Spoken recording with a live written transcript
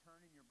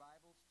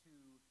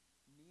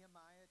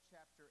Nehemiah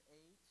chapter 8.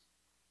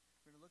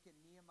 We're going to look at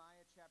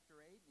Nehemiah chapter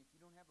 8. And if you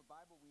don't have a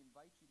Bible, we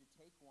invite you to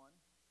take one.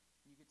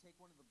 You can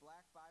take one of the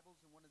black Bibles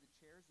in one of the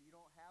chairs. If you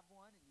don't have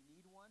one and you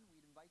need one,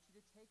 we'd invite you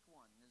to take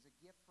one as a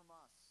gift from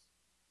us.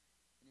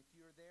 And if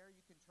you're there,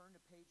 you can turn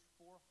to page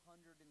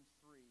 403.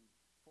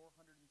 403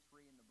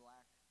 in the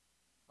black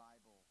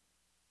Bible.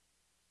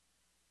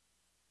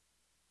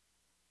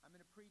 I'm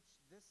going to preach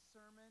this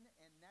sermon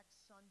and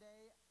next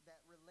Sunday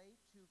that relate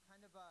to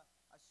kind of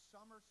a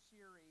summer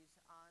series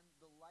on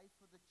the life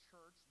of the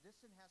church. This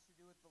one has to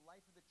do with the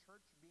life of the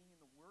church being in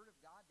the Word of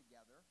God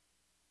together.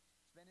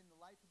 It's been in the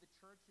life of the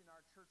church in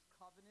our church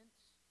covenant.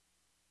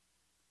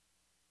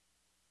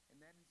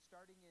 And then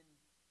starting in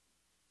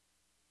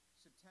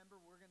September,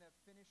 we're going to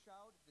finish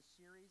out the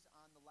series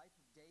on the life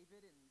of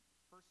David in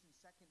 1st and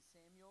 2nd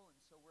Samuel.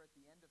 And so we're at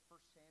the end of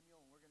 1st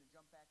Samuel, and we're going to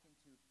jump back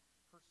into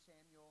 1st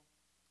Samuel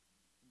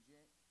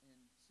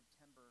in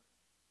September,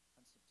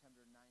 on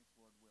September 9th,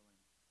 Lord willing.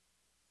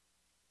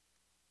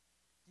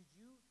 Did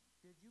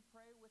you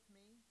pray with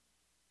me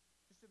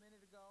just a minute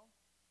ago,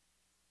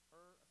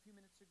 or a few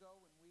minutes ago,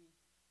 when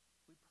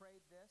we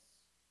prayed this?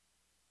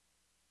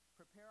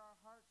 Prepare our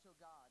hearts, O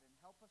God, and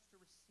help us to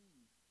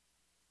receive.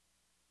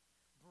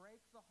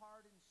 Break the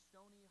hard and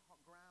stony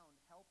ground.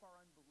 Help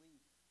our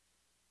unbelief.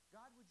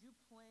 God, would you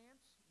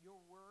plant your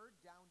word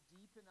down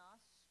deep in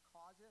us,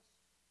 cause it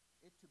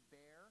to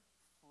bear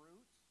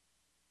fruit?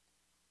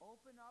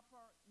 Open up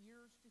our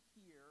ears to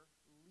hear.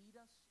 Lead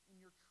us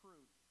in your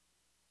truth.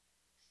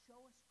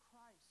 Show us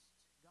Christ,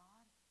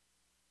 God.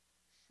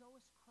 Show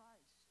us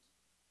Christ.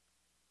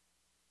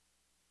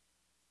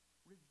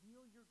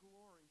 Reveal your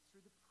glory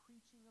through the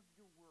preaching of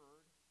your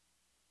word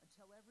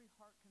until every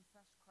heart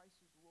confess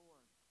Christ as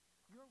Lord.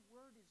 Your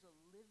word is a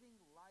living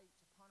light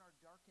upon our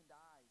darkened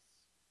eyes.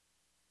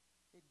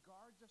 It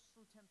guards us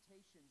through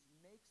temptations,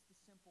 makes the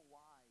simple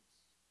wise.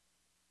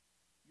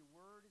 Your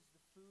word is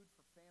the food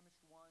for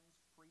famished ones,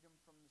 freedom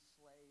from the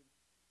slave,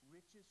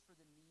 riches for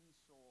the needy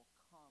soul.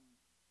 Come,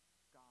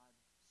 God,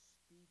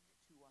 speak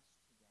to us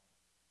today.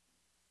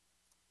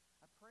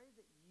 I pray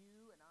that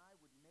you and I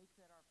would make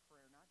that our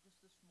prayer, not just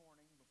this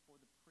morning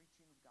before the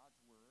preaching of God's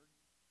word,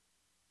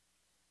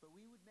 but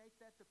we would make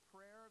that the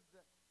prayer of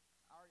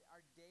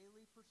our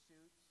daily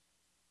pursuit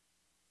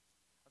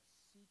of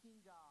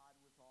seeking God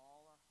with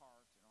all our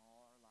heart and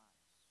all our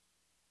lives.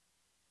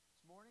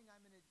 This morning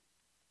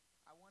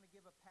I want to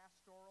give a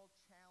pastoral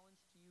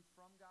challenge to you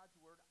from God's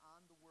Word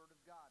on the Word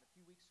of God. A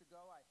few weeks ago,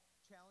 I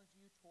challenged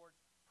you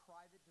towards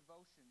private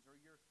devotions or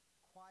your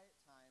quiet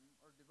time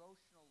or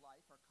devotional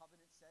life. Our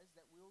covenant says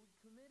that we'll be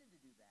committed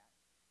to do that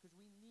because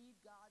we need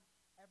God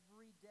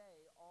every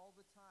day, all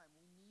the time.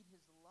 We need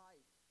His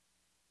life.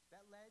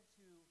 That led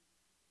to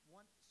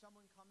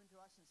someone coming to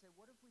us and say,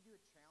 what if we do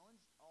a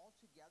challenge all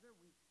together?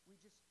 We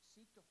just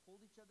seek to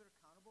hold each other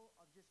accountable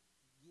of just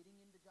getting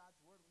into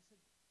God's Word. We said,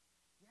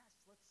 yes,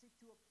 let's seek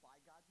to apply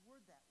God's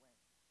word that way.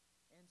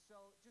 And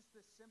so just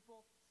the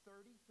simple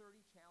 30-30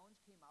 challenge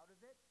came out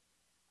of it.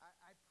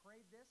 I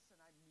prayed this,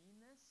 and I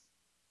mean this.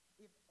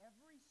 If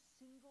every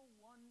single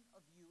one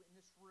of you in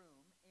this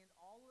room and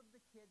all of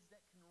the kids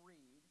that can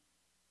read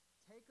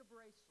take a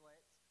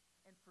bracelet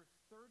and for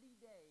 30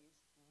 days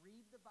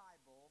read the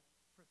Bible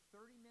for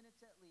 30 minutes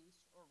at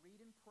least, or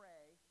read and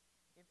pray,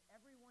 if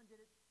everyone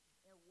did it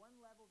at one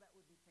level, that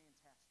would be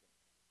fantastic.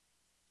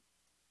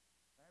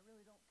 But I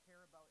really don't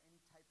care about any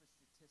type of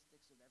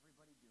statistics of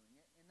everybody doing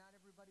it, and not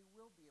everybody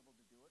will be able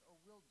to do it or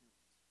will do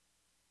it.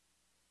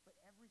 But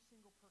every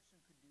single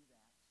person could do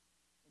that,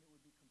 and it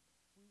would be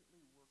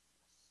completely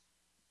worthless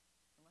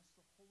unless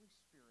the Holy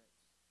Spirit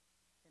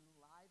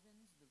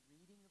enlivens the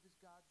reading of His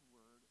God's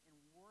Word and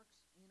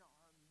works in our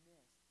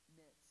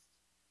midst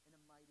in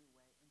a mighty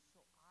way. And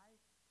so I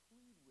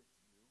plead with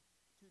you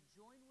to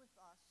join with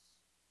us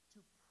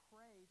to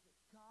pray that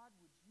God,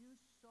 would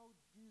you so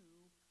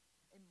do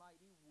a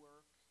mighty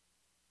work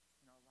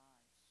in our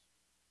lives.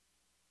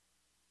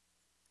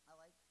 I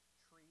like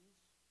trees.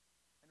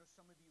 I know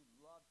some of you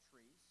love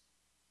trees.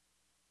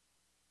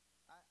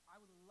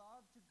 I would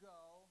love to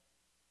go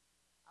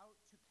out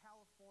to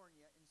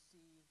California and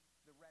see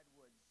the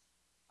redwoods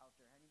out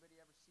there. Anybody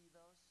ever see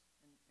those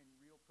in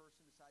real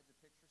person besides a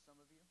picture?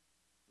 Some of you?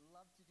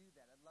 Love to do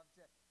that. I'd love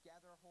to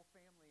gather our whole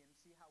family and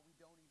see how we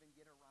don't even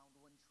get around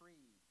one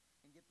tree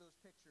and get those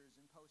pictures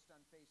and post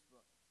on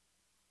Facebook.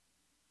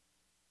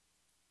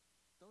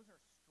 Those are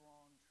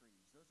strong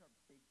trees. Those are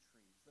big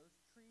trees. Those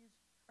trees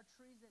are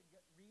trees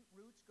that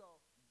roots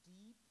go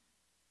deep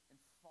and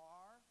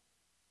far.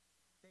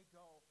 They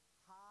go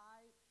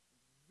high,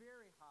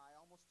 very high,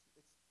 almost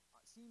it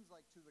seems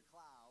like to the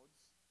clouds.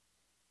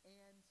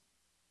 And,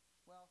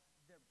 well,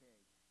 they're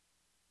big.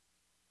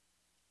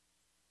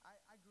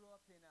 I grew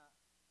up in a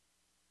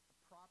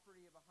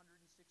property of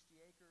 160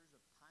 acres of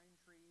pine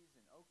trees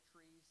and oak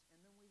trees, and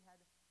then we had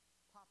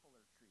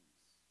poplar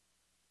trees.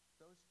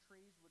 Those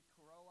trees would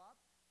grow up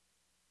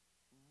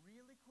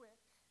really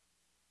quick,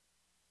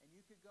 and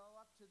you could go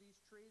up to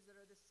these trees that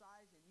are this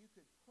size, and you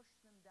could push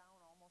them down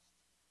almost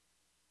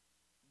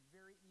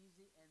very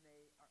easy, and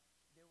they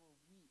were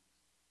weak.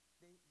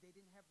 they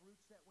didn't have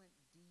roots that went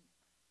deep.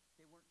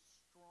 They weren't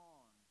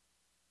strong.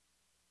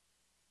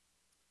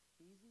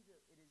 It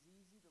is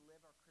easy to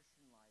live our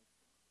Christian life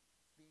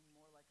being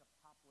more like a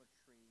poplar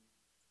tree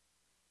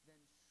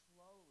than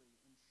slowly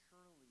and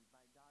surely,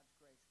 by God's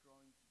grace,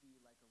 growing to be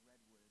like a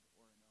redwood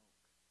or an oak.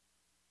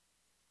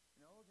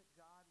 And oh, that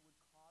God would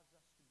cause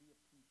us to be a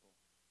people.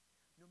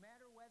 No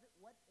matter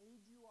what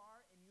age you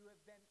are, and you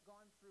have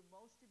gone through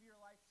most of your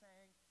life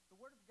saying, the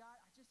Word of God,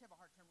 I just have a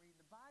hard time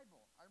reading the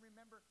Bible. I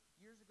remember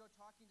years ago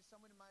talking to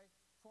someone in my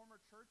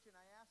former church, and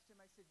I asked him,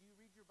 I said, do you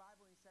read your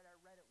Bible? And he said, I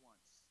read it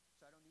once,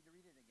 so I don't need to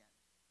read it again.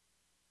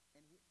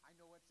 And I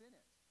know what's in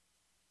it.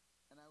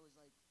 And I was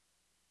like,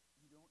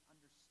 you don't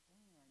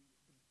understand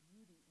the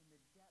beauty and the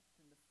depth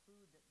and the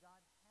food that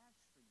God has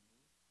for you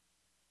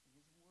in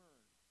His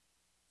Word.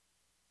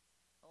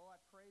 Oh, I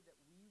pray that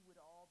we would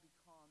all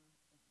become,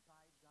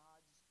 by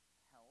God's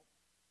help,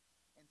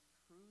 and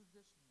through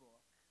this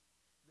book,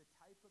 the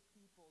type of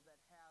people that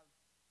have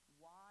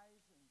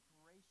wise and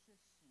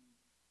gracious and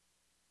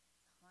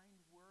kind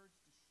words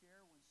to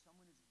share when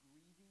someone is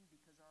grieving,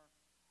 because our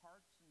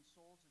hearts and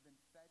souls have been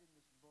fed in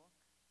this book.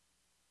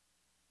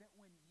 That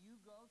when you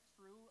go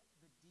through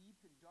the deep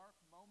and dark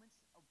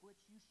moments, of which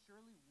you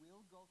surely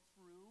will go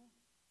through,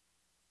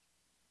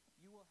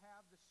 you will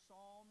have the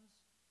Psalms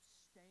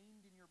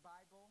stained in your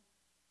Bible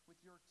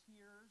with your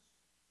tears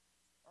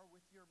or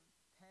with your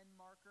pen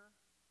marker.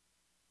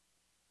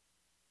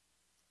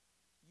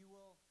 You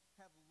will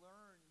have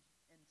learned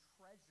and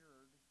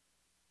treasured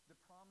the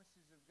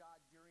promises of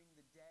God during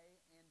the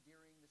day and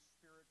during the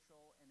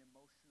spiritual and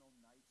emotional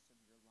nights of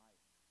your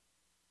life.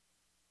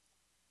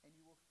 And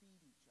you will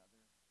feed each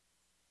other.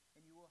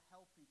 And you will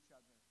help each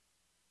other.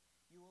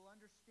 You will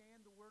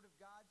understand the Word of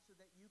God so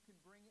that you can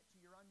bring it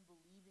to your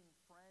unbelieving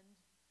friend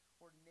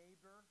or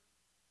neighbor,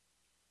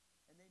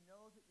 and they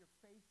know that your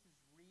faith is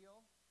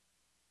real.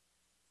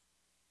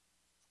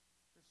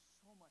 There's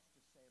so much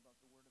to say about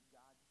the Word of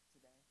God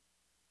today.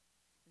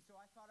 And so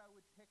I thought I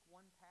would pick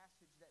one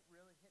passage that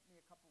really hit me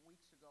a couple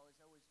weeks ago as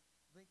I was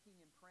thinking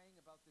and praying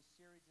about this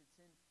series.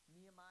 It's in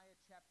Nehemiah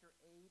chapter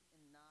 8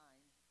 and 9.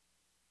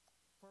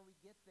 Before we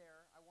get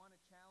there, I want to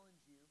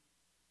challenge you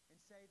and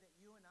say that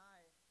you and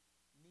I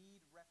need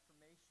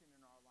reformation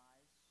in our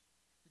lives.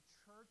 The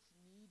church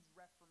needs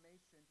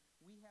reformation.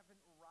 We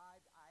haven't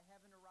arrived. I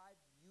haven't arrived.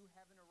 You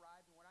haven't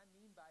arrived. And what I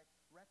mean by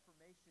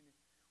reformation is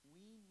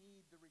we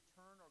need the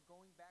return or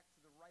going back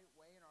to the right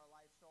way in our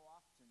lives so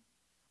often.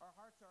 Our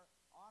hearts are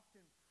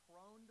often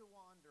prone to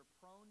wander,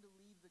 prone to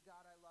leave the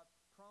God I love,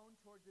 prone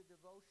toward the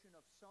devotion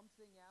of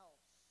something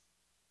else.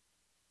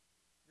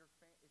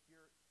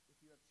 If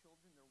you have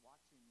children, they're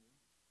watching you.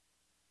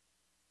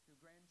 Your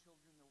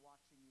grandchildren, they're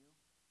watching you.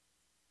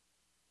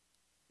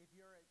 If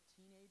you're a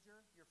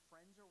teenager, your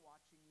friends are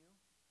watching you.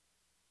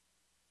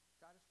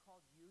 God has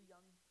called you,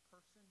 young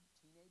person,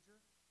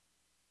 teenager.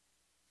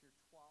 If you're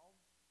 12,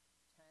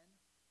 10,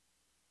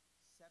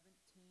 17,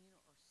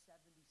 or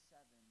 77,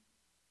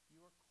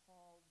 you are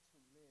called to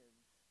live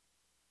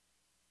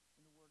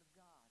in the Word of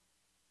God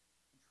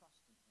and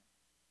trust in Him.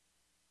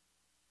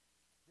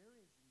 There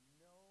is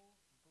no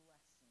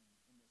blessing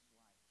in this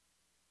life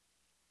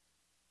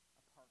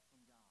apart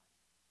from God.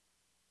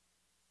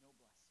 No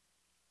blessing.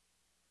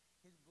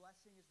 His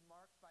blessing is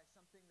marked by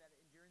something that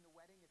during the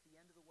wedding, at the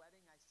end of the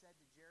wedding, I said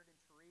to Jared and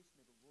Therese,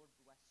 may the Lord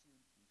bless you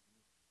and keep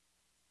you.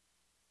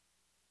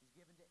 It was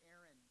given to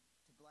Aaron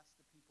to bless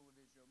the people of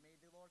Israel. May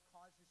the Lord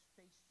cause His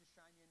face to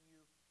shine on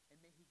you,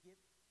 and may He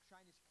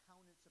shine His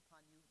countenance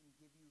upon you and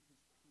give you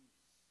His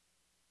peace.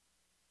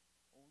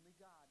 Only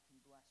God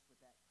can bless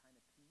with that kind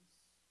of peace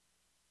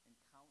and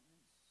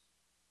countenance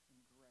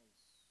and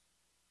grace.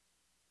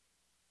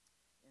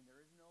 And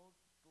there is no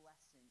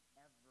blessing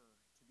ever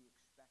to be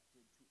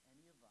expected to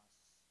any of us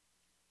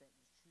that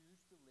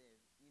choose to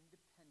live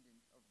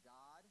independent of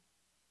God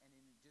and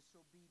in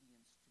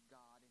disobedience to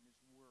God and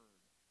His Word.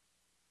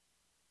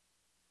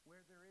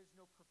 Where there is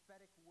no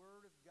prophetic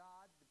word of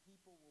God, the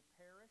people will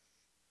perish.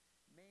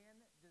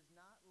 Man does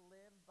not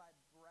live by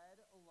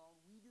bread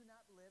alone. We do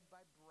not live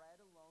by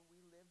bread alone.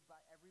 We live by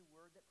every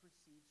word that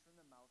proceeds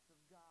from the mouth of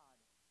God.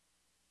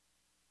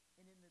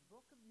 And in the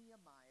book of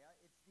Nehemiah,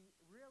 it's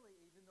really,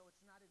 even though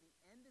it's not at the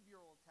end of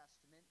your Old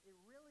Testament, it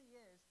really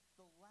is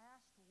the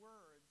last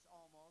words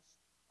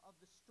almost of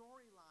the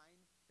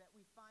storyline that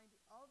we find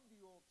of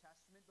the Old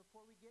Testament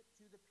before we get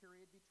to the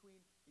period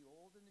between the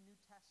Old and the New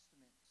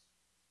Testament.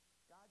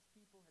 God's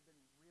people had been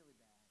really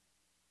bad.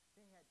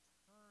 They had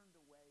turned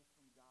away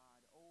from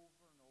God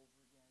over and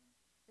over again.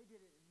 They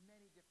did it in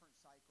many different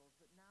cycles,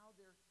 but now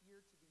they're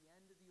here to the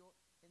end of the Old,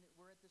 and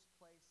we're at this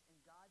place, and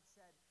God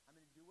said, I'm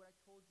going to do what I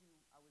told you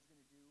I was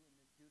going to do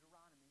in the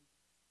Deuteronomy,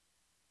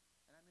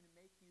 and I'm going to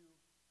make you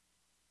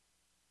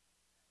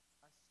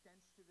a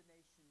stench to the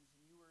nations,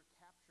 and you were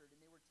captured,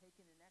 and they were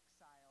taken in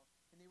exile,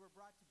 and they were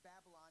brought to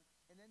Babylon,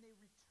 and then they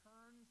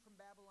returned from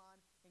Babylon,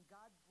 and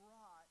God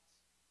brought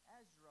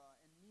Ezra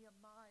and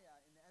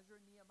Nehemiah, and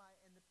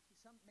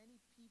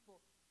many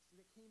people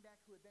that came back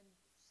who had been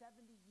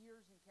 70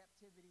 years in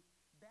captivity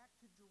back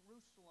to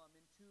Jerusalem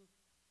and to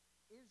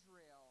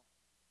Israel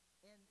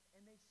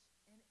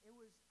and it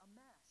was a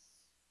mess,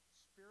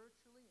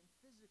 spiritually and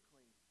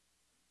physically.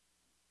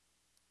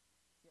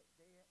 Yet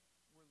they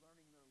were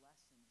learning their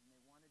lessons, and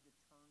they wanted to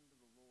turn to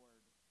the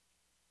Lord.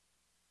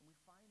 And we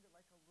find it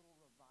like a little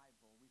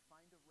revival. We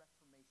find a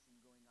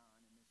reformation going on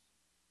in this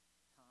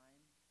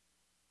time.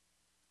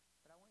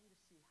 But I want you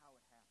to see how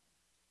it happened.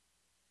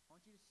 I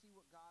want you to see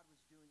what God was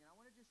doing. And I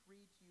want to just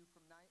read to you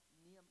from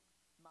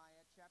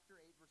Nehemiah chapter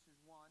 8, verses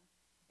 1.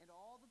 And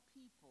all the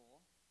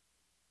people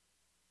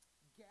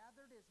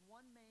gathered as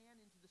one man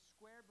into the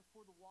square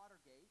before the water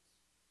gate.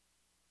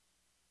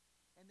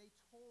 And they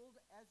told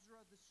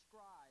Ezra the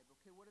scribe.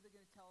 Okay, what are they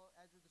going to tell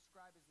Ezra the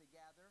scribe as they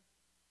gather?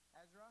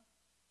 Ezra,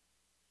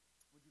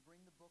 would you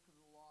bring the book of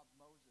the law of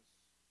Moses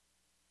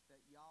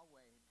that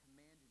Yahweh had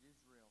commanded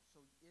Israel?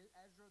 So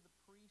Ezra the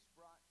priest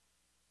brought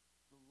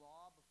the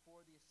law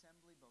before the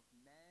assembly, both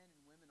men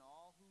and women,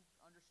 all who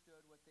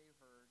understood what they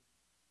heard,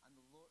 on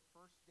the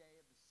first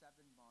day of the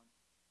 7th month.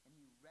 And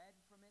he read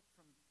from it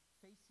from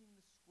facing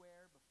the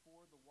square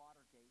before the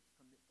water gate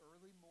from the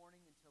early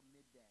morning until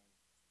midday,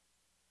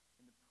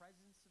 in the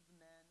presence of the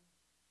men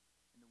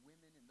and the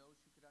women and those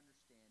who could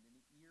understand. And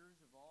the ears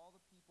of all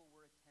the people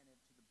were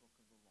attentive to the book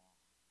of the law.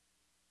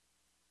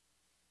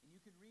 And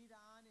you can read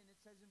on, and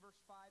it says in verse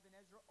 5, and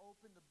Ezra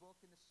opened the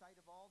book in the sight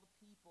of all the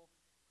people,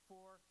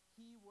 for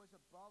he was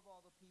above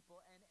all the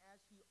people. And as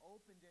he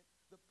opened it,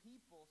 the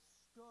people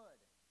stood.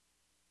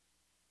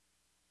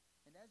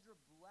 And Ezra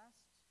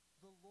blessed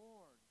the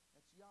Lord,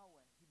 that's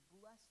Yahweh. He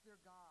blessed their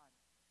God,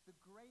 the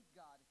great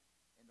God.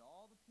 And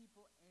all the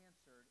people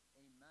answered,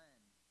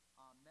 Amen,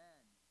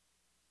 Amen,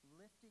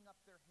 lifting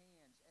up their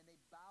hands. And they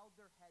bowed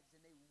their heads,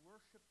 and they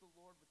worshiped the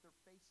Lord with their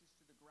faces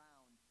to the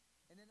ground.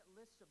 And then it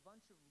lists a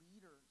bunch of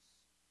leaders,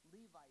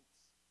 Levites,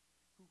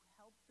 who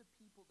helped the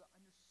people to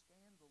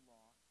understand the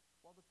law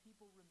while the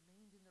people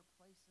remained in their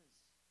places.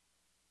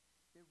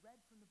 They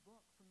read from the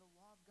book, from the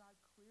law of God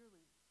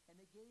clearly,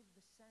 and they gave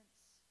the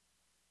sense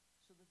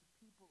so that the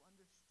people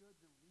understood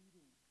the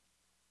reading.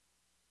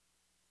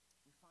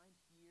 We find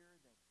here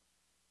that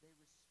they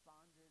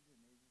responded and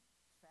they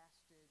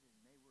fasted and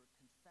they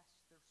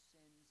confessed their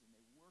sins and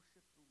they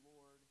worshiped the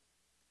Lord.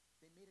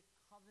 They made a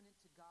covenant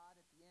to God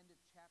at the end of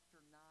chapter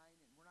 9,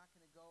 and we're not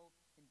going to go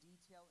in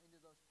detail into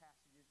those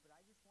passages, but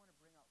I just want to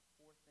bring out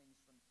 4 things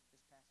from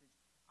this passage.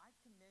 I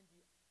commend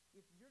you,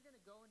 if you're going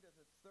to go into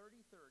the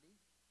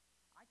 30-30,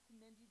 I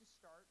commend you to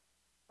start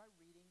by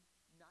reading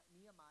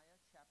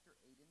Nehemiah chapter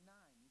 8 and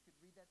 9. You could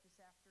read that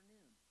this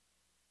afternoon.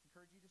 I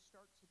encourage you to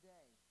start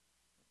today.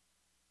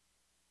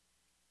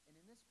 And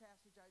in this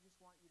passage, I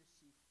just want you to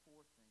see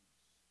 4 things.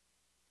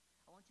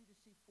 I want you to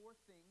see 4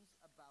 things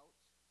about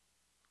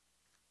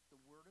the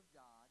Word of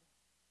God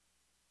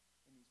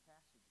in these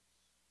passages.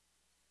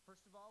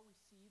 First of all, we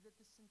see that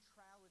the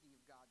centrality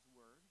of God's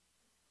Word,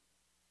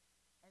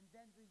 and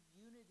then the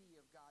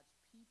unity of God's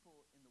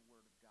people in the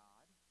Word of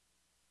God.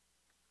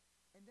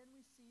 And then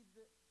we see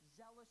the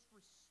zealous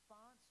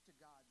response to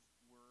God's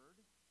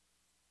Word,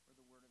 or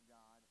the Word of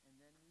God. And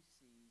then we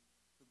see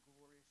the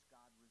glorious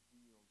God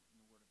revealed in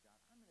the Word of God.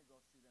 I'm going to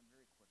go through them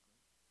very quickly.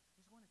 I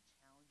just want to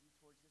challenge you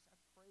towards this.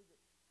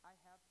 I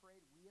have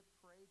prayed, we have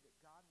prayed that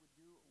God would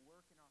do a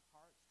work in our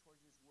hearts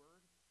towards His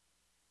Word.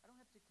 I don't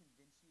have to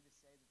convince you to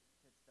say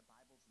that the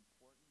Bible's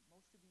important.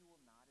 Most of you will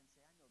nod and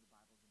say, I know the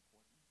Bible's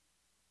important.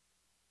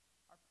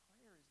 Our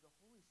prayer is the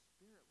Holy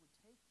Spirit would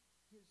take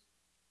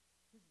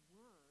His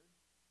Word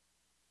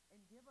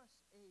and give us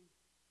a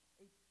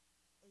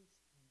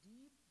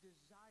deep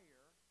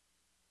desire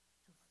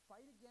to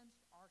fight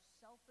against our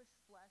selfish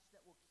flesh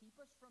that will keep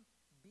us from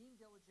being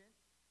diligent.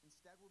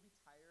 Instead, we'll be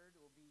tired,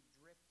 we'll be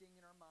drifting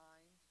in our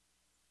mind,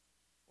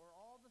 or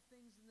all the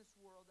things in this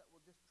world that will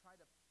just try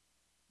to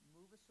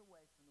move us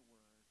away from the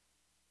Word,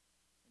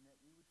 and that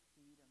we would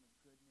feed on the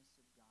goodness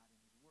of God in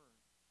His Word.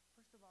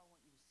 First of all, I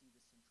want you to see the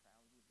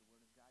centrality of the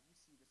Word of God. You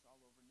see this all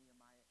over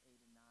Nehemiah 8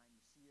 and 9.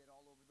 You see it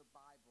all over the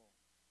Bible.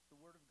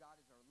 The Word of God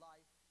is our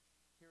life.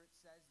 Here it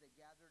says they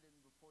gathered in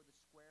before the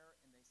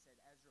square, and they said,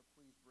 Ezra,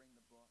 please bring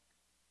the book.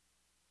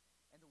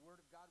 And the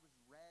Word of God was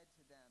read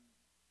to them.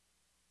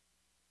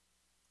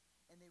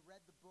 And they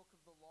read the book of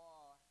the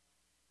law,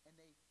 and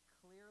they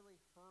clearly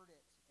heard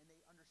it, and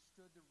they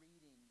understood the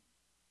reading.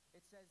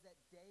 It says that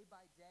day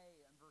by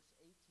day, in verse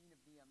 18 of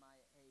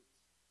Nehemiah 8,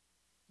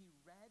 he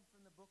read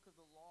from the book of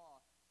the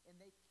law, and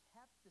they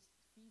kept the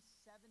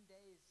feast 7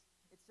 days.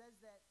 It says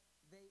that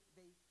they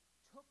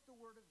took the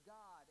Word of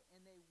God,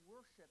 and they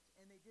worshiped,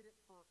 and they did it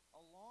for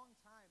a long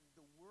time.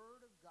 The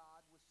Word of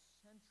God was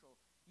central.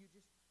 You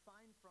just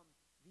find from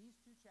these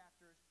 2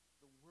 chapters,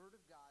 the Word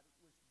of God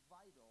was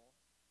vital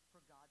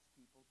for God's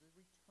people to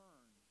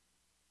return.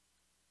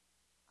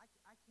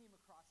 I came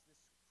across this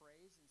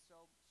phrase, and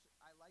so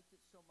I liked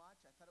it so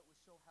much. I thought it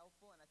was so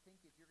helpful, and I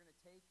think if you're going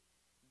to take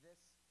this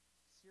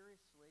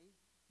seriously,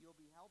 you'll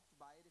be helped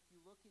by it. If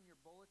you look in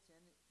your bulletin,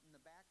 in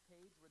the back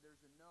page where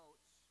there's a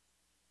notes,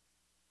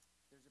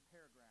 there's a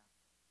paragraph.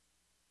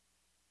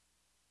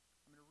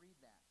 I'm going to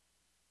read that.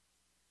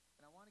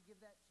 And I want to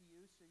give that to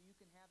you so you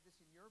can have this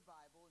in your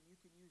Bible, and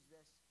you can use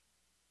this.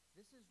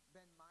 this has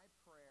been my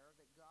prayer,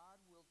 that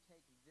God will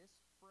take this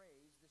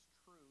phrase, this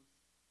truth,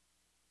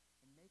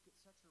 and make it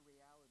such a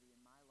reality in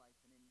my life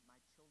and in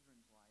my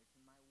children's life,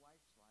 in my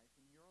wife's life,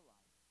 in your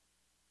life.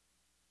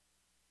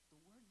 The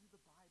words of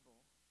the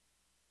Bible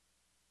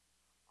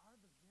are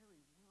the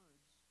very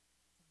words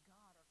of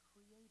God, our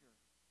Creator,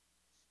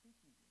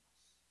 speaking to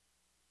us.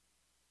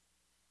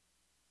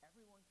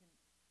 Everyone can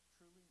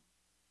truly,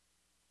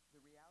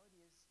 the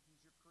reality is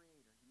He's your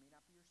Creator. He may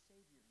not be your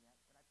Savior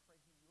yet, but I pray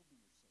He will be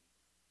your Savior.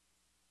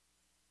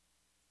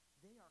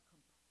 They are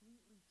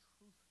completely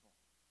truthful.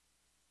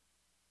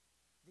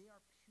 They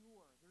are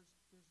pure.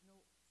 There's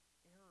no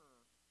error.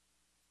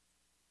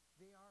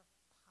 They are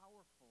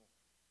powerful.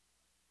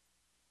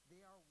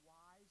 They are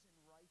wise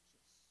and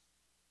righteous.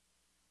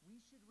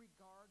 We should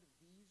regard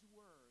these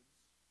words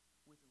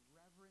with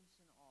reverence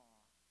and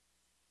awe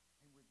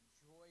and with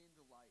joy and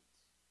delight.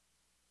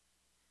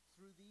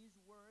 Through these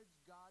words,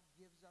 God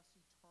gives us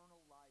eternal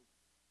life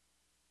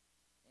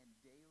and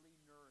daily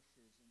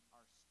nourishes in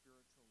our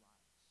spiritual lives.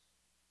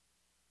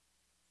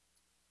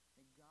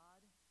 May God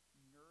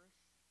nourish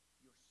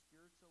your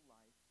spiritual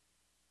life,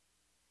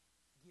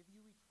 give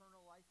you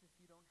eternal life if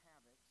you don't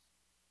have it.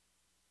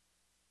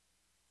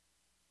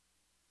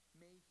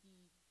 May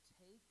He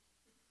take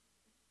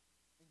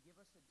and give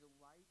us a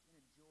delight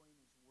and a joy in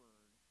His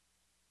Word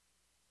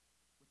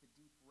with a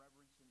deep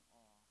reverence and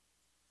awe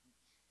as we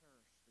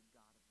cherish the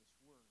God of this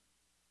Word.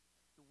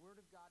 The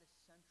Word of God is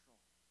central.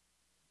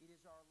 It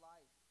is our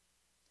life.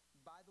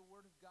 By the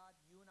Word of God,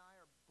 you and I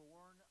are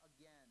born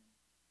again.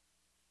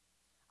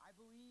 I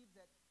believe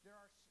that there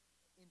are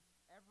in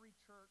every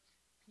church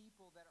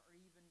people that are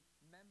even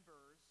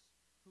members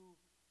who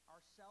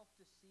are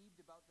self-deceived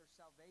about their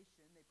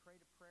salvation. They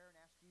pray to prayer and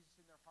ask Jesus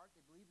in their heart.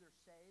 They believe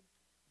they're saved.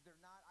 They're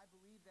not. I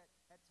believe that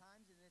at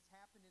times, and it's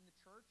happened in the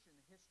church in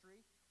the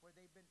history, where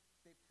they've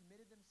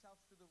committed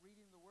themselves to the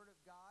reading of the Word of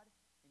God,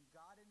 and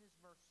God in His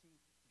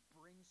mercy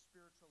brings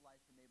spiritual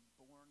life, and they're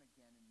born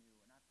again anew.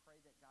 And I pray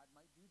that God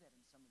might do that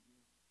in some of you.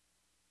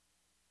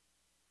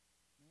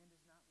 Man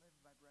does not live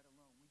by bread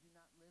alone. We do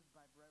not live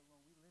by bread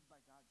alone. We live by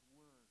God's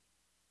Word.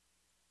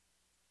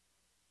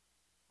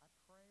 I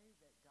pray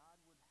that God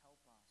would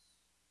help us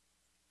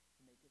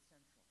to make it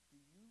central.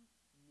 Do you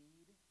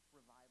need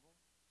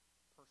revival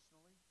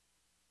personally?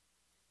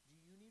 Do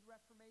you need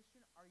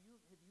reformation? Have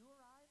you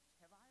arrived?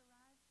 Have I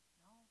arrived?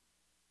 No.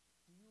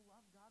 Do you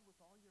love God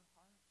with all your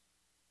heart?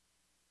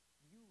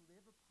 Do you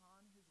live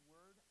upon His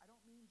Word? I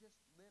don't mean just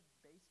live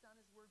based on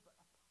His Word, but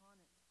upon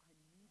it. I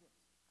need it.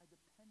 I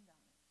depend on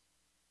it.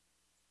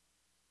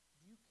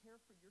 Do you care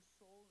for your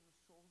soul and the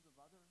souls of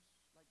others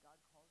like God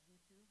calls you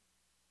to?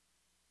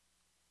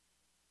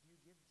 Do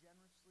you give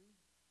generously,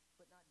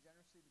 but not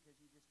generously because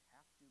you just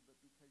have to, but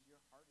because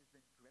your heart has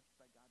been gripped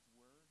by God's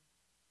Word?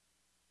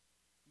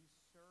 Do you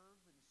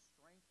serve in the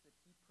strength that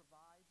He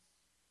provides?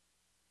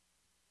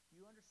 Do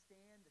you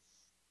understand the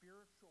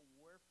spiritual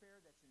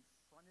warfare that's in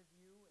front of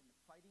you and the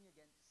fighting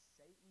against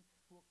Satan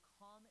who will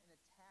come and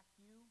attack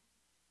you?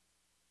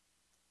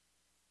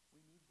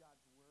 We need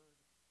God's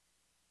Word.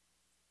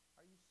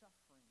 Are you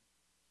suffering?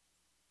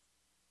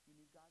 You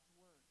need God's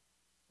Word,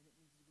 and it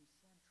needs to be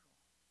central.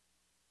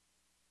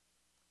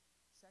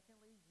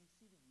 Secondly, you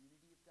see the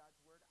unity of God's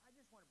Word. I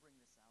just want to bring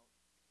this out.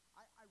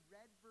 I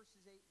read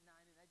verses 8 and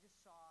 9, and I just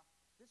saw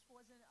this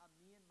wasn't a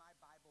me and my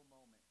Bible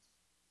moment.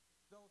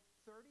 Though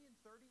 30 and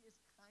 30 is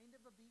kind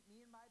of a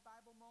me and my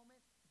Bible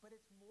moment, but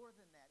it's more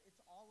than that.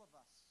 It's all of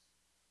us.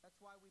 That's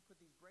why we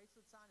put these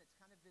bracelets on. It's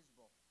kind of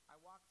visible. I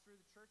walk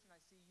through the church and I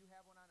see you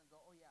have one on and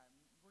go, oh yeah,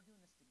 we're doing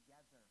this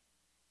together.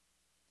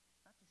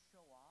 Not to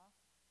show off,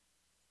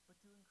 but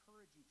to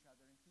encourage each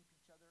other and keep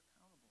each other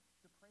accountable,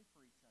 to pray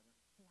for each other.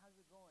 Hey, how's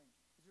it going?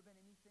 Has there been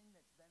anything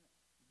that's been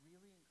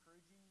really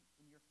encouraging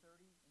in your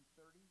 30 and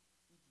 30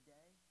 each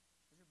day?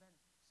 Has there been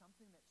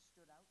something that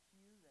stood out to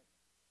you that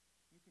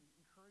you can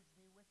encourage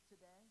me with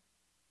today?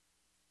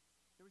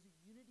 There was a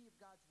unity of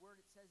God's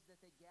Word. It says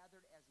that they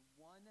gathered as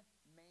one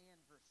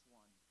man, verse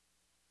 1.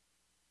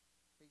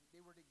 They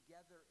were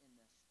together in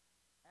this.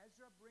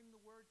 Ezra, bring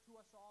the Word to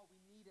us all.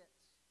 We need it.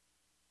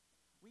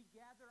 We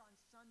gather on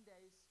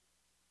Sundays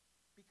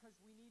because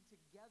we need to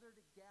gather.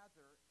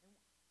 And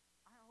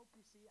I hope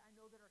you see, I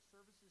know that our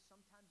services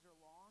sometimes are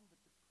long,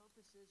 but the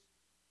purpose is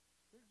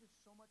there's just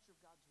so much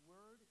of God's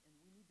Word, and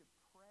we need to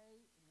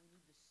pray, and we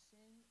need to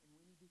sing, and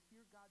we need to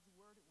hear God's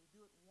Word, and we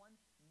do it one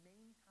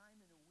main time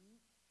in a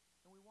week.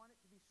 And we want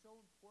it to be so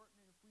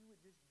important, and if we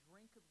would just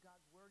drink of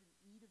God's Word and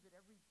eat of it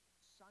every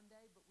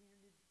Sunday,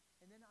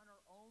 and then on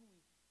our own we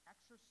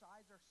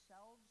exercise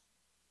ourselves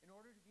in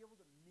order to be able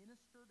to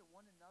minister to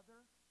one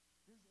another,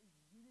 there's a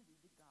unity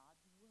to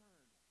God's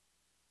Word.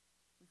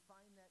 We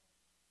find that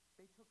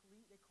they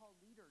call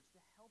leaders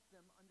to help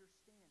them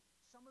understand.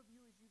 Some of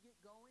you, as you get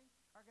going,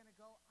 are going to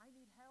go, I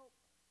need help.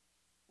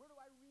 Where do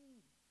I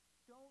read?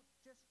 Don't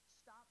just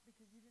stop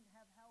because you didn't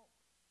have help.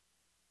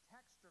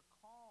 Text or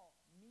call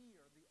me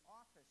or the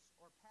office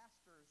or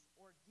pastors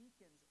or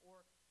deacons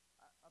or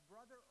a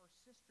brother or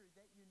sister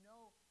that you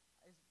know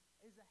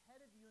is ahead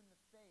of you in the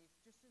faith,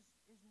 just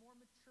is more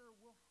mature,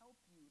 will help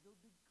you. They'll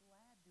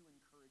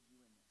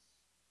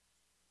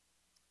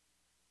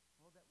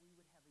Oh, that we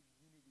would have a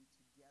unity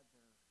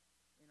together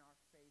in our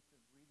faith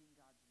of reading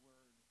God's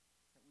word,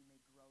 that we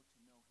may grow to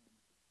know him.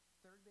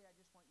 Thirdly, I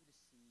just want you to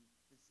see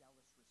the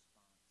zealous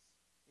response.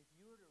 If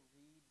you were to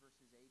read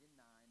verses 8 and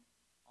 9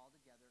 all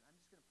together, and I'm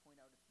just going to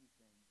point out a few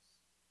things.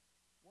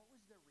 What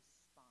was their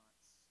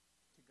response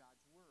to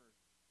God's word?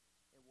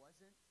 It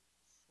wasn't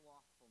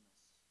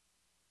slothfulness.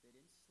 They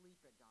didn't sleep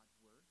at God's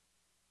word.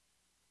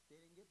 They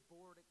didn't get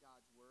bored at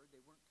God's word.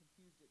 They weren't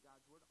confused at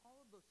God's word.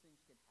 All of those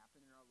things can happen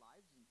in our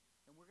lives,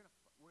 and we're gonna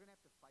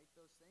have to fight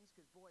those things,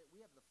 because boy,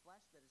 we have the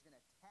flesh that is going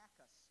to attack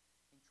us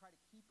and try to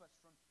keep us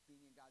from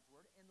being in God's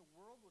word, and the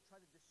world will try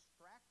to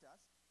distract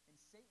us, and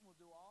Satan will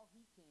do all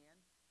he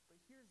can. But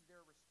here's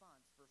their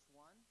response. Verse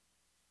 1,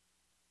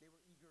 they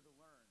were eager to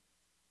learn.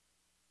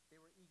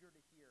 They were eager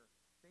to hear.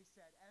 They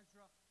said,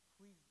 Ezra,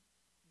 please,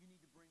 you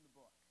need to bring the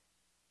book.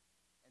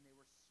 And they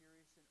were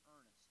serious and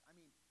earnest. I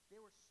mean, they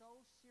were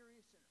so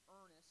serious and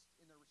earnest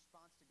in their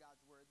response to God's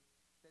word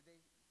that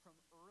they, from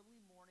early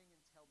morning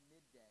until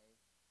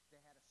midday, they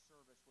had a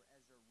service where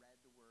Ezra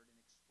read the word and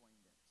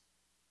explained it.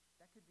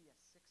 That could be a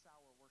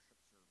 6-hour worship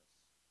service.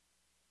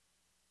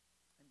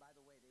 And by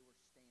the way, they were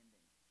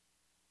standing.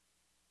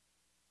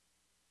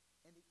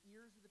 And the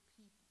ears of the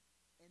people,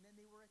 and then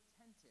they were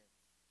attentive.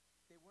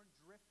 They weren't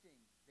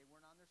drifting. They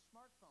weren't on their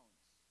smartphones.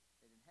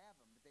 They didn't have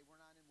them, but they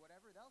weren't on in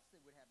whatever else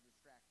they would have to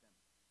distract them.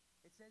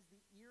 It says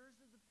the ears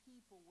of the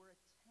people were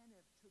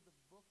attentive to the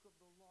book of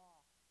the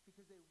law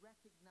because they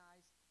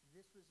recognized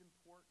this was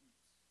important.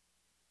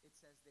 It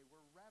says they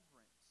were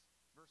reverent.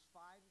 Verse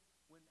 5,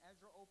 when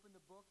Ezra opened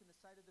the book in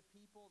the sight of the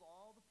people,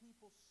 all the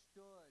people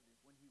stood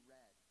when he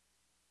read.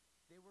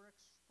 They were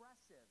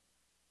expressive.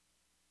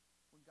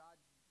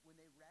 When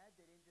they read,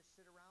 they didn't just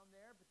sit around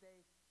there, but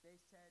they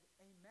said,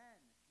 amen.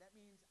 That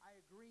means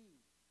I agree.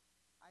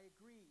 I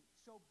agree.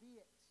 So be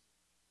it.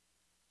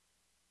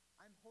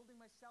 I'm holding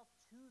myself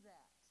to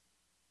that.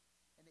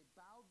 And they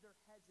bowed their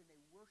heads and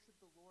they worshiped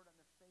the Lord on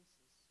their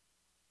faces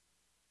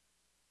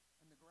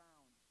and the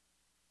ground.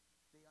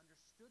 They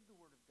understood the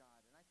word of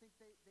God. And I think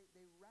they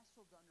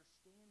wrestled to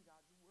understand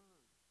God's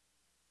word.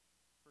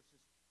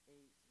 Verses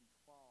 8 and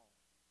 12.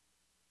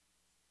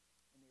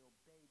 And they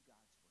obeyed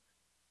God's word.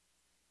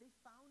 They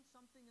found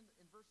something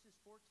in verses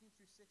 14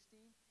 through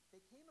 16.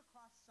 They came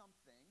across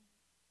something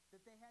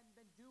that they hadn't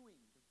been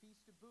doing, the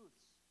Feast of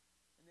Booths.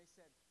 And they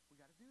said, we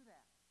got to do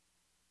that.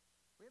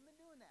 We haven't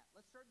been doing that.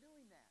 Let's start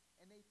doing that.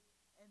 And they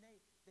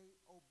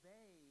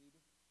obeyed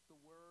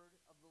the word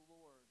of the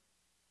Lord.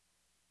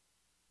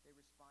 They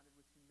responded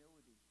with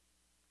humility.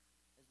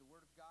 As the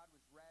word of God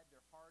was read,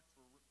 their hearts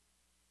were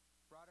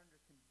brought under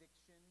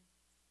conviction,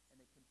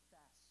 and they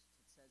confessed.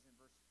 It says in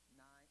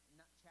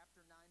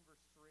chapter 9,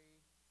 verse 3,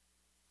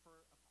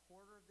 for a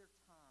quarter of their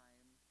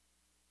time,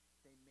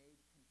 they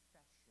made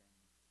confession,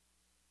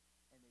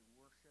 and they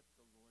worshiped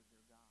the Lord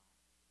their God.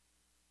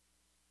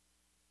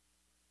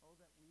 Oh,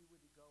 that we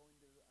would go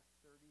into a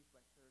 30 by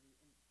 30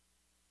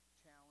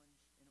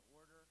 challenge in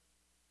order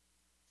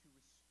to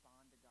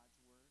respond to God's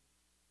word.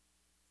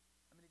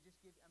 I'm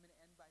going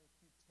to end by a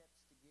few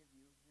tips to give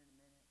you here in a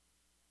minute.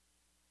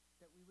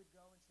 That we would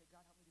go and say,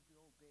 God, help me to be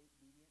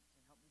obedient,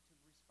 and help me to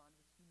respond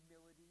with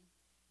humility,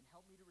 and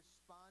help me to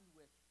respond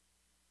with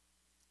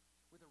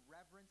a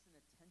reverence and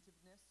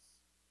attentiveness.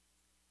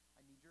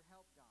 I need your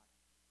help, God.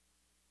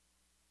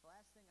 The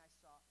last thing I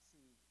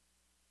see,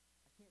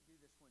 I can't do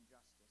this one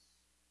justice,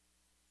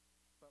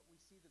 but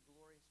we see the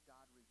glorious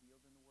God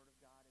revealed in the Word of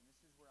God, and this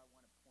is where I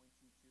want to point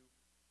you to.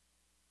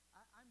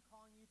 I'm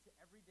calling you to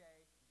every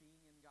day being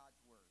in God's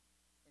Word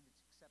and to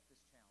accept this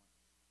challenge.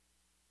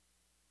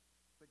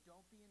 But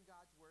don't be in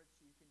God's Word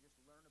so you can just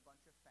learn a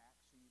bunch of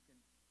facts so you can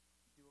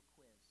do a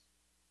quiz.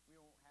 We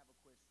won't have a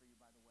quiz for you,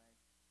 by the way.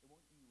 It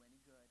won't do you any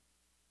good.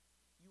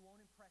 You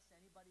won't impress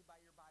anybody by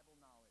your Bible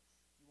knowledge.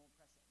 You won't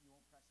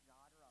impress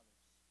God or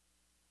others.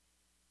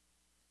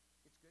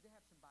 It's good to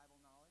have some Bible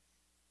knowledge,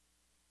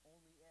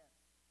 only if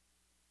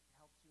it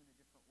helps you in a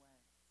different way.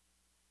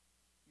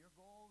 Your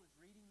goal is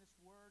reading this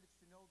word is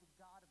to know the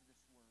God of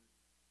this word.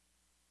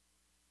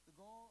 The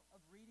goal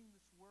of reading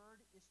this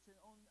word is to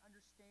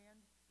understand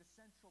the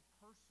central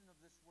person of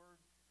this word,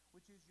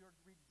 which is your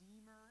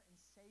Redeemer and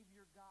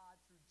Savior God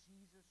through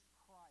Jesus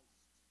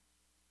Christ.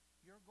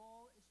 Your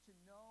goal is to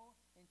know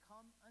and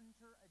come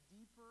under a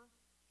deeper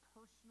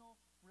personal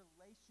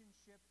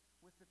relationship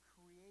with the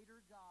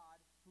Creator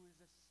God, who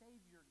is a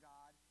Savior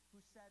God,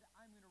 who said,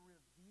 I'm going to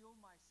reveal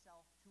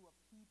myself to a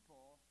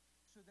people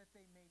so that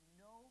they may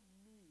know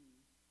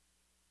me.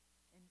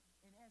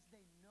 And as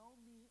they know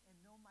me and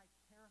know my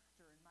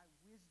character and my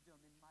wisdom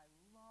and my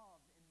love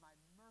and my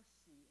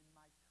mercy and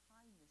my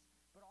kindness,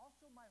 but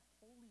also my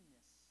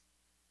holiness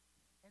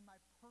and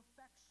my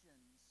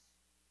perfections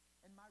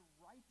and my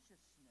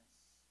righteousness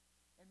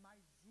and my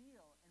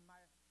zeal and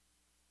my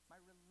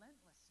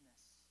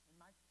relentlessness and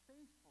my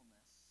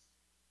faithfulness,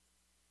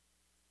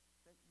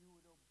 that you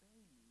would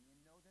obey me and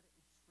know that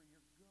it's for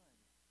your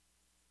good,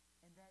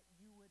 and that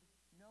you would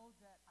know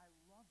that I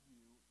love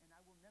you and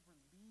I will never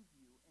leave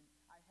you, and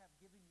I have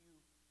given you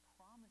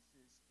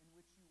promises in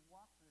which you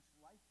walk this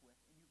life with,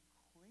 and you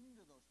cling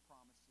to those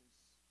promises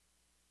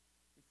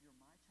if you're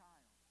my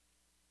child.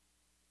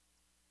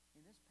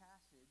 In this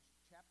passage,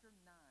 chapter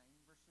 9,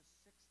 verses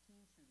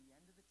 16 through the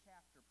end of the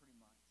chapter pretty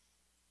much,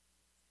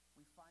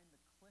 we find the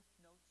cliff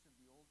notes of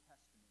the Old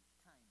Testament,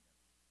 kind of.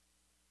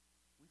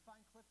 We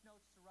find cliff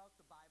notes throughout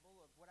the Bible.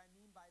 Of what I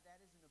mean by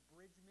that is an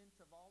abridgment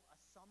of a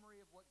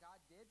summary of what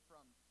God did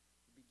from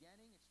the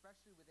beginning,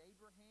 especially with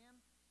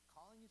Abraham,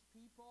 calling his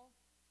people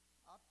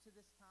up to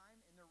this time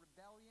in their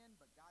rebellion,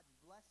 but God's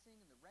blessing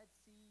and the Red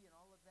Sea and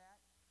all of that.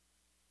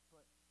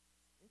 But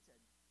it's a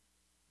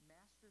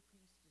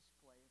masterpiece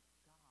display of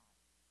God.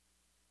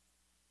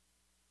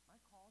 My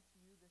call to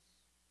you this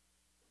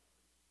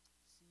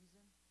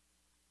season,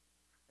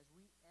 as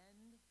we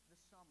end the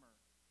summer,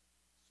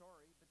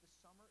 sorry, but the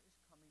summer is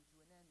coming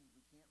to an end.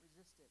 We can't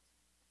resist it.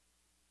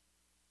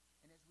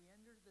 And as we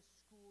enter the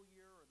school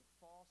year or the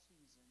fall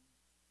season,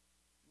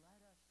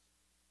 let us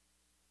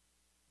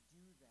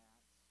do that,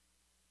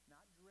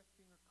 not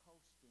drifting or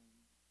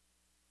coasting,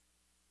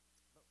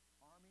 but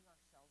arming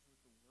ourselves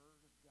with the Word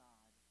of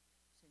God,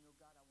 saying, oh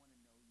God, I want to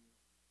know you.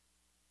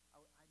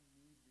 I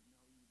need to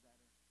know you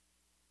better.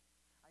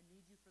 I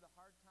need you for the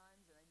hard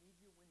times, and I need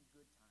you in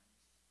good times.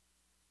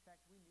 In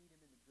fact, we need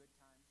him in the good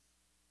times.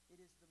 It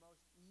is the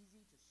most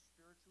easy to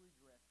spiritually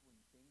drift when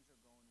things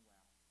are going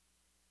well.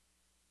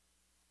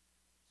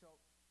 So,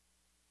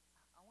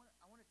 I want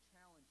to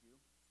challenge you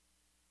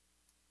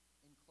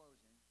in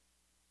closing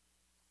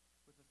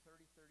with the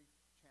 30-30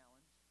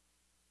 challenge.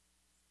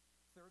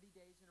 30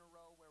 days in a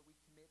row where we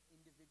commit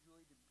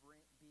individually to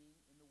being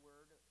in the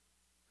Word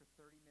for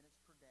 30 minutes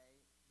per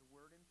day. The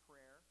Word in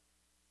prayer.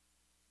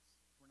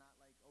 We're not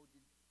like, oh,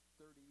 did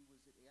 30,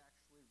 was it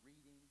actually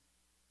reading?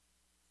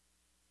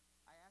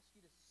 I ask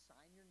you to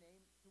sign your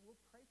name. We'll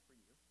pray for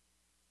you.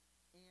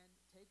 And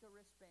take a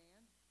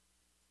wristband,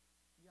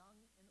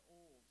 young and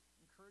old.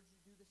 Encourage you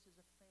to do this as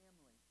a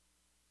family.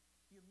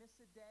 If you miss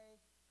a day,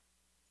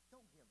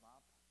 don't give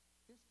up.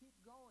 Just keep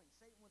going.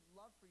 Satan would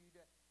love for you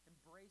to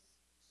embrace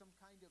some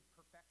kind of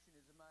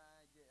perfectionism.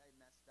 I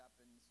messed up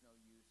and it's no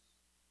use.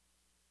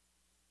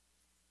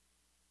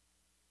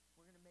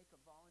 We're going to make a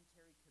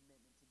voluntary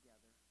commitment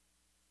together.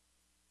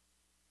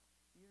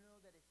 Do you know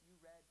that if you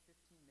read 15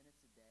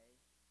 minutes a day,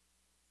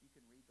 you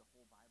can read the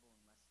whole Bible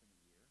in less than a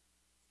year?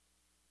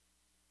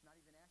 I'm not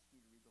even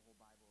asking you to read the whole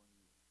Bible in a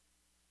year.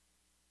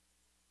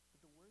 But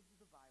the words of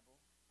the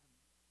Bible are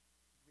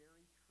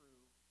very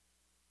true.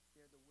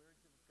 They're the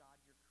words of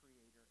God, your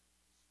Creator,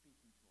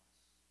 speaking to us.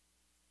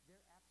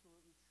 They're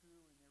absolutely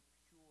true, and they're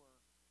pure,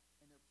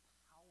 and they're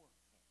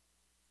powerful,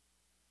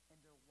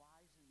 and they're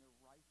wise, and they're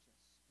righteous,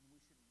 and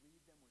we should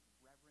read them with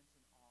reverence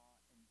and awe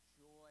and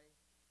joy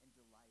and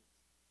delight.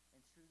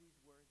 And through these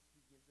words,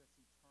 he gives us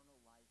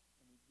eternal life,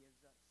 and he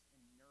gives us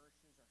and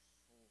nourishes our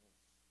souls.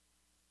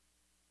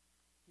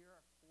 Here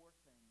are 4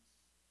 things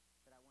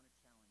that I want to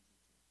challenge you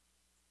to.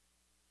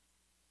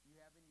 You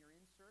have in your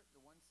insert, the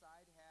one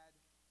side had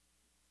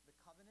the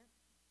covenant.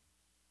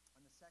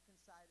 On the second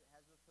side, it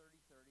has the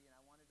 30-30, and I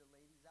wanted to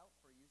lay these out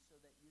for you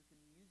so that you can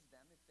use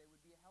them if they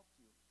would be a help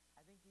to you.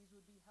 I think these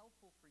would be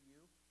helpful for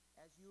you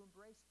as you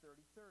embrace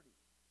 30-30.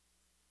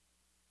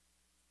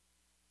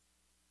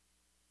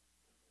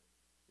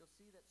 You'll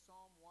see that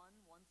Psalm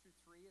 1 through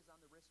 3 is on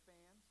the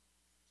wristband.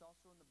 It's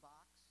also in the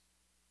box.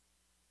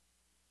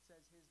 It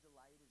says his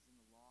delight is in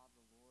the law of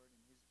the Lord,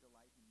 and his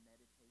delight he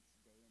meditates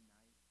day and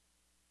night.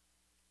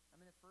 I'm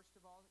going to first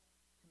of all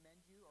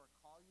commend you or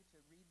call you to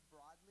read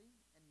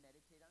broadly and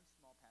meditate on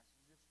small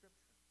passages of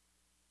Scripture.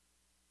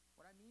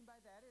 What I mean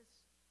by that is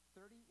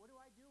what do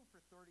I do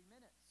for 30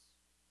 minutes?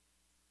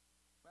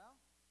 Well,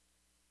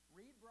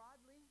 read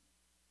broadly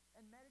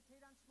and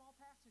meditate on small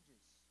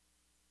passages.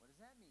 What does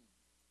that mean?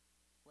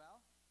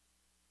 Well,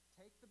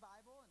 take the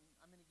Bible, and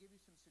I'm going to give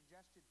you some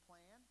suggested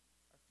plan,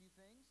 or a few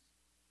things.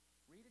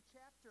 Read a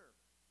chapter.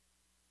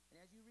 And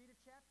as you read a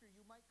chapter,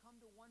 you might come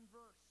to one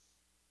verse.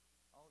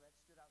 Oh, that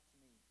stood out to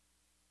me.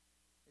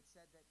 It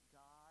said that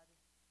God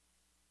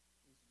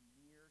is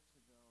near to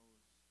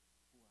those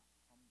who are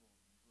humble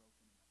and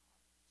broken in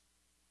heart.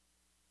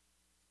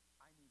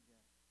 I need to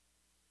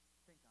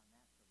think on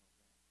that for a little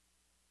bit.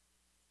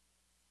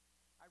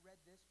 I read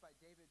this by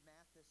David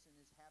Mathis in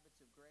his Habits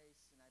of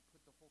Grace, and I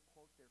put the whole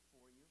quote there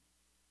for you.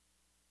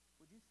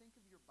 Would you think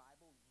of your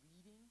Bible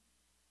reading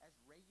as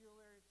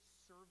regular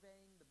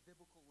surveying the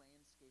biblical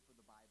landscape of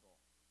the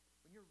Bible?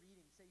 When you're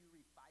reading, say you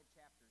read 5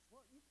 chapters,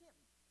 well, you can't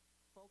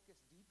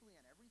focus deeply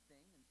on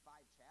everything in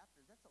 5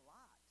 chapters. That's a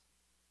lot.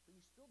 But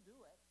you still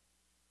do it.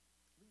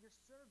 But you're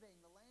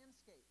surveying the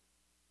landscape.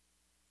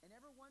 And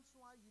every once in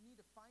a while, you need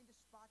to find a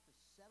spot to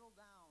settle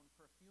down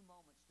for a few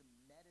moments to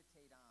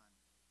meditate on,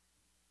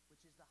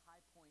 which is the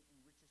high point and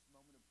richest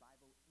moment of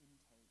Bible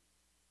intake.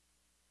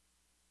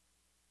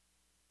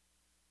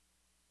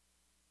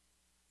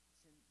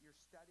 It's in your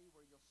study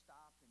where you'll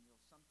stop and you'll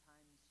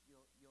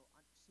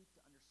seek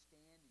to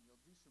understand, and you'll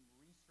do some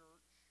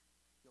research.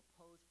 You'll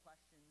pose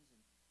questions and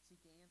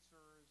seek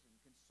answers and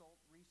consult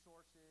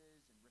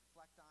resources and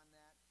reflect on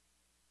that.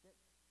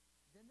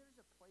 Then there's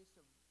a place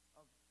of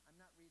I'm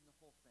not reading the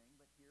whole thing,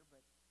 but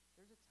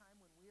There's a time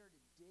when we are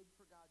to dig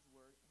for God's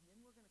word, and then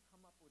we're going to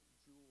come up with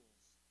jewels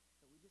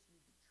that we just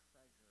need to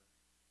treasure.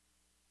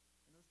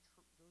 And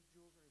those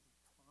jewels are his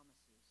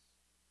promises.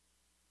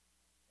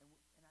 And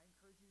I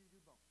encourage you to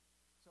do both.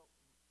 So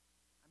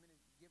I'm going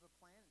to give a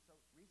plan. So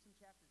read some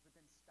chapters, but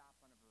then stop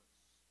on a verse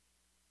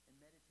and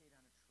meditate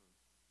on a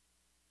truth.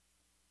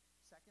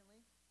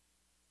 Secondly,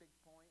 big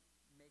point,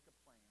 make a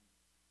plan.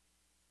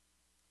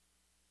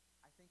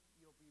 I think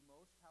you'll be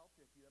most helped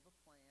if you have a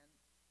plan.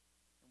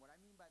 And what I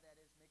mean by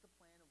that is make a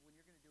plan of when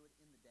you're going to do it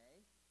in the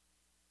day.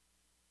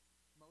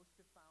 Most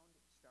have found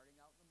starting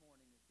out in the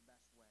morning is the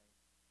best way.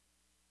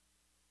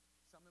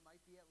 Some it might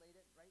be at late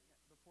at right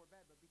before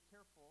bed, but be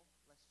careful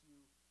lest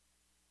you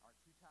are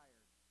too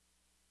tired.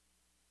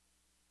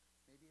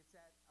 Maybe it's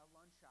at a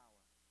lunch hour.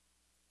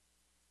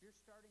 If you're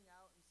starting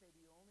out and say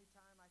the only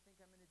time I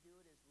think I'm going to do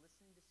it is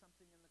listening to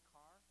something in the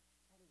car,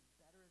 that is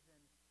better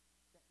than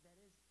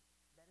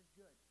that is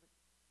good. But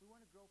we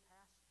want to grow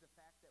past the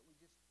fact that we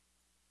just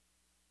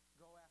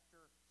go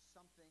after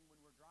something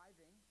when we're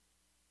driving.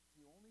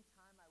 The only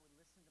time I would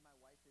listen to my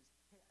wife is,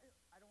 hey,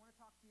 I don't want to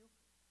talk to you.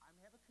 I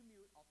have a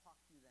commute. I'll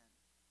talk to you then.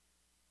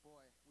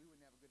 Boy, we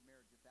wouldn't have a good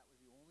marriage if that was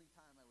the only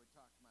time I would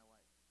talk to my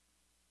wife.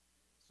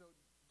 So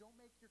don't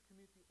make your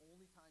commute the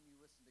only time you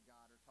listen to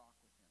God or talk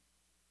with him.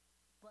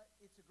 But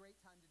it's a great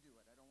time to do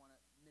it. I don't want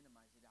to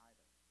minimize it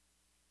either.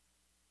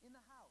 In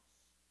the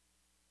house,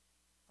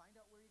 find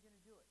out where you're going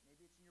to do it.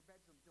 Maybe it's in your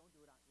bedroom. Don't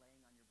do it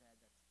laying on your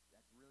bed.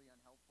 That's really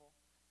unhelpful.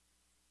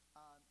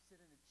 Sit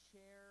in a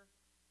chair,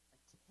 a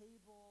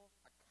table,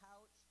 a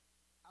couch,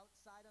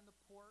 outside on the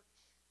porch.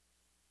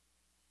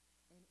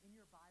 And in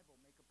your Bible,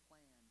 make a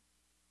plan.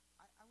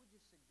 I would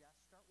just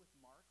suggest start with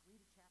Mark.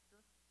 Read a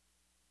chapter.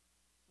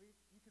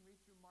 You can read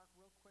through Mark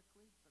real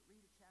quickly, but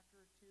read a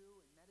chapter or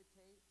two and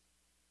meditate.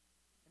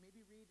 And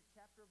maybe read a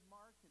chapter of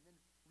Mark and then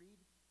read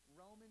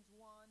Romans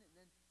 1 and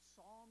then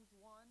Psalms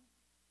 1.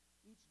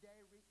 Each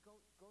day go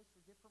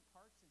through different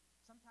parts, and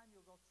sometime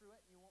you'll go through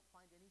it and you won't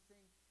find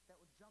anything that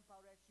will jump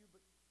out at you,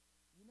 but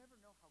you never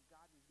know how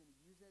God is going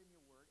to use that in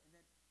your word. And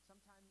then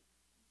sometime,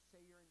 say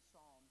you're in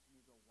Psalms and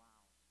you go,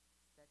 wow,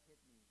 that hit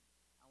me.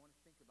 I want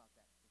to think about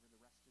that for the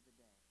rest of the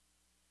day.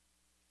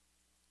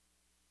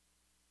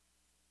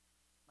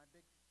 My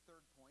big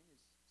third point is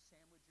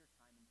sandwich your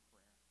time in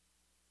prayer.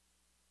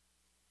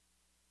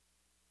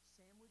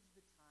 Sandwich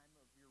the time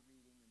of your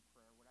reading in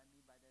prayer. What I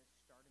mean by that is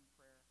start in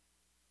prayer,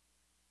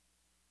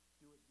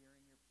 do it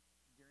during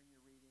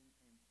your reading,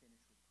 and finish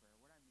with prayer.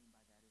 What I mean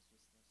by that is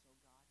just this. Oh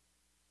God,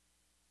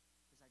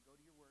 as I go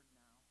to your word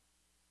now,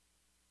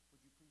 would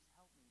you please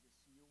help me to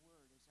see your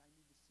word as I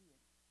need to see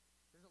it?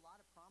 There's a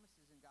lot of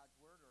promises in God's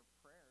word or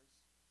prayers,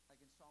 like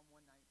in Psalm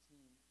 119,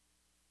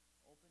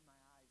 open my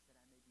eyes that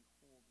I may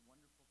behold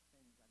wonderful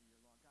things out of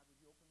your law. God,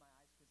 would you open my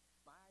eyes? Because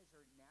my eyes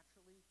are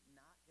naturally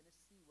not going to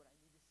see what I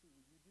need to see.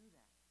 Would you do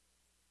that?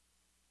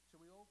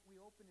 So we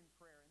open in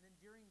prayer. And then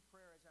during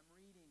prayer, as I'm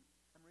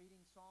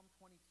reading Psalm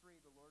 23,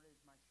 the Lord is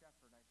my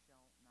shepherd, I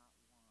shall not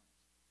want.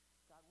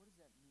 God, what does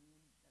that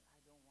mean that I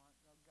don't want?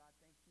 Oh, God,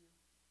 thank you.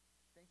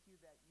 Thank you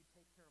that you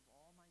take care of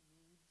all my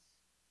needs.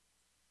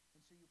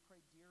 And so you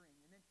pray during.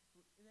 And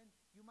then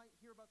you might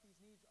hear about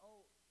these needs.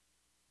 Oh,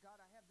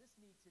 God, I have this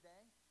need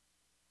today.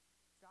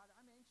 God,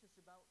 I'm anxious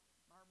about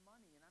our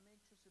money, and I'm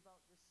anxious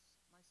about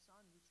my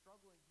son who's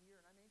struggling here,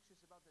 and I'm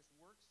anxious about this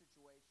work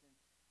situation.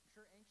 I'm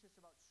sure anxious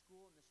about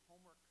school and this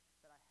homework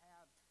that I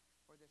have,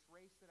 or this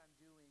race that I'm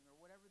doing, or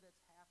whatever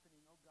that's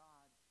happening. Oh,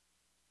 God,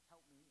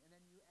 help me. And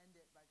then you end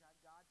it by,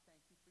 God,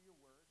 thank you for your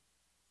word.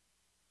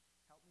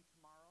 Help me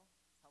tomorrow.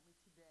 Help me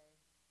today.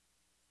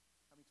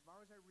 Help me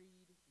tomorrow as I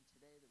read, and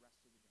today the rest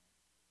of the day.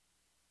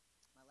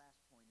 My last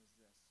point is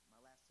this, my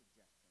last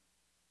suggestion.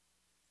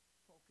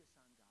 Focus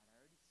on God. I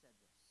already said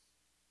this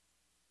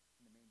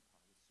in the main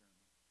part of the sermon.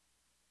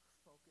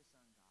 Focus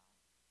on God.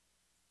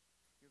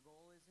 Your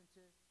goal isn't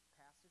to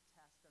pass a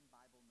test on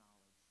Bible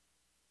knowledge.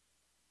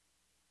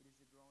 It is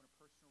to grow in a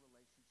personal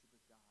relationship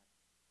with God.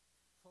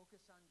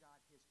 Focus on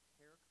God, his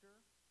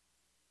character,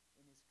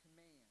 and his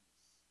commands.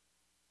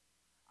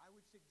 I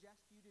would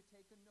suggest you to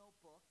take a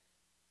notebook,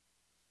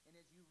 and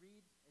as you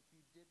read, if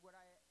you did what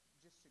I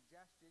just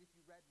suggested, if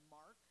you read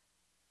Mark,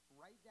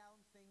 write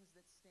down things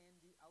that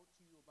stand out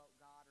to you about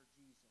God or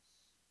Jesus.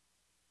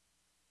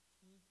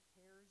 He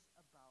cares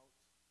about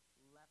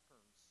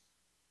lepers.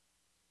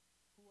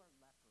 Who are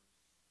lepers?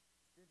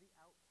 They're the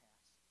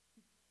outcasts.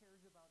 He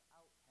cares about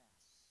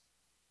outcasts.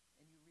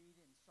 And you read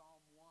in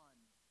Psalm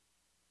 1,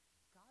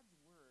 God's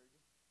word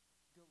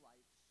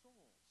delights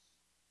souls.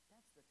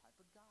 That's the type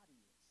of God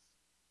he is.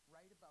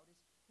 Write about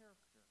his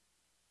character.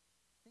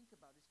 Think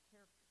about his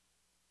character.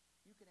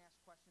 You can ask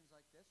questions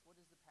like this. What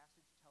does the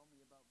passage tell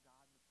me about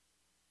God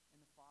and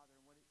the Father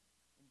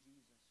and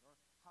Jesus? Or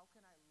how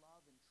can I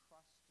love and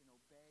trust and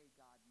obey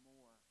God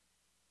more?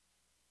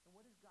 And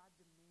what does God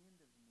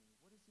demand of me?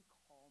 What does he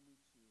call me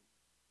to?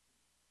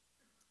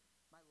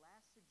 My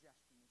last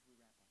suggestion as we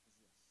wrap up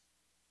is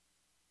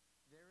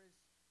this.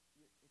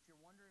 If you're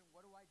wondering,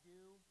 what do I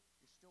do?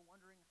 You're still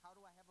wondering, how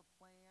do I have a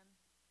plan?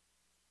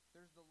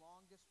 There's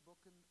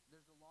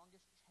there's the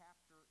longest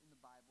chapter in the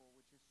Bible,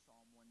 which is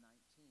Psalm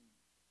 119.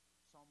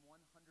 Psalm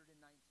 119.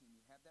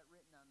 You have that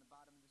written on the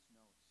bottom of this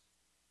notes.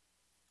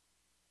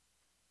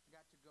 I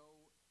got to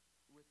go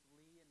with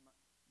Lee and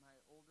my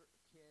older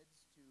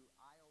kids to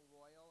Isle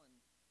Royal, and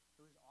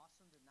it was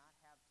awesome to not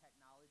have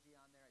technology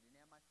on there. I didn't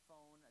have my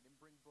phone. I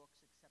didn't bring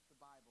books except the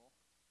Bible.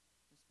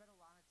 We spent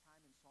a lot of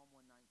time in Psalm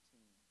 119,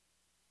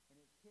 and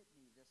it hit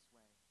me this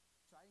way.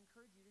 So I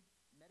encourage you to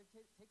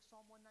meditate, take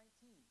Psalm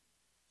 119.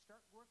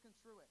 Start working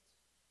through it.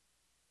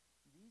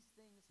 These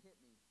things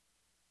hit me.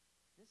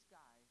 This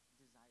guy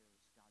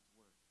desires God's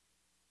word.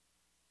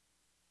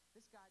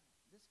 This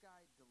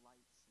guy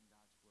delights in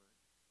God's word.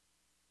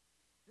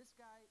 This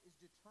guy is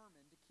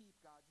determined to keep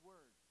God's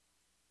word.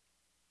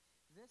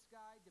 This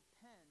guy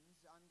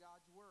depends on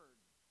God's word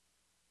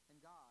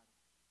and God.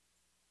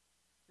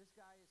 This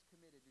guy is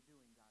committed to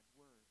doing God's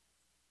word.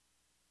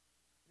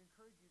 I'd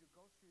encourage you to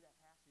go through that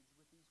passage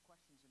with these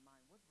questions in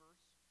mind. What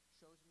verse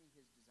shows me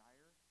his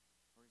desire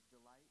or his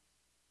delight,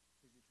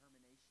 his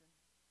determination,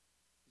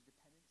 his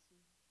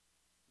dependency,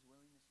 his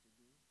willingness to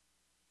do?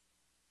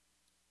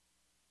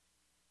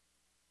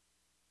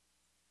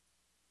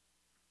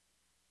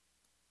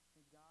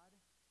 May God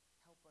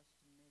help us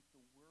to make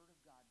the Word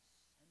of God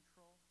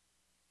central.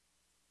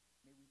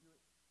 May we do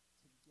it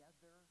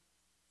together,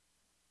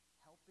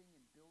 helping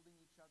and building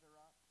each other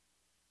up.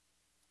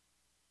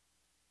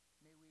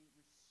 May we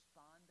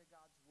respond to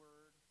God's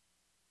Word.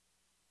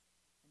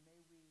 And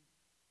may we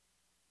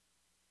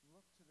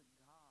look to the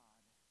God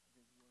of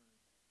His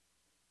Word.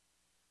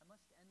 I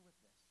must end with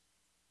this.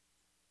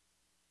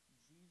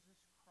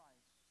 Jesus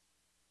Christ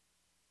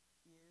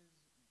is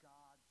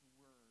God's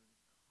Word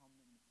come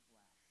in the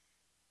flesh.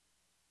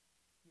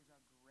 He is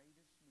our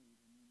greatest need,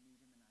 and you need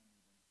Him and I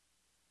need Him.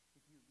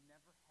 If you've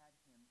never had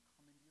Him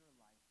come into your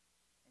life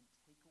and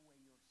take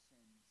away your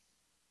sins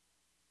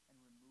and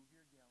remove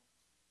your guilt,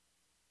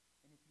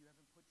 and if you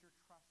haven't put your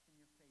trust and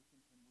your faith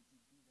in Him, would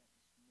you do that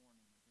this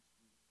morning or this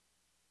week?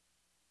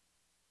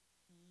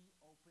 He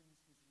opens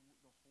the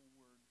whole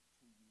Word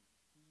to you.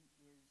 He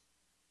is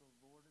the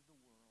Lord of the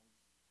world,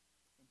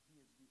 and He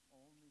is the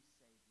only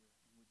Savior,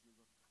 and would you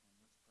look to Him?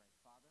 Let's pray.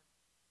 Father,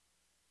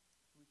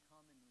 as we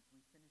come and as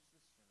we finish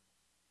this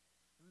service,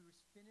 as we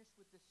finish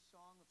with this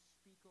song of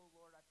Speak, O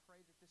Lord, I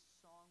pray that this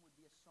song would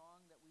be a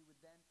song that we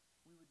would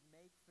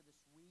make for this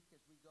week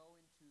as we go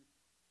into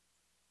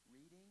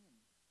reading and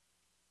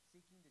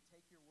seeking to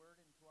take your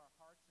word into our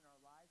hearts and our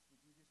lives.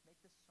 Would you just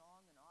make this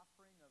song an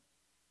offering of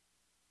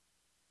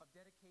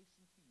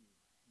dedication to you,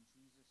 in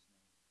Jesus' name.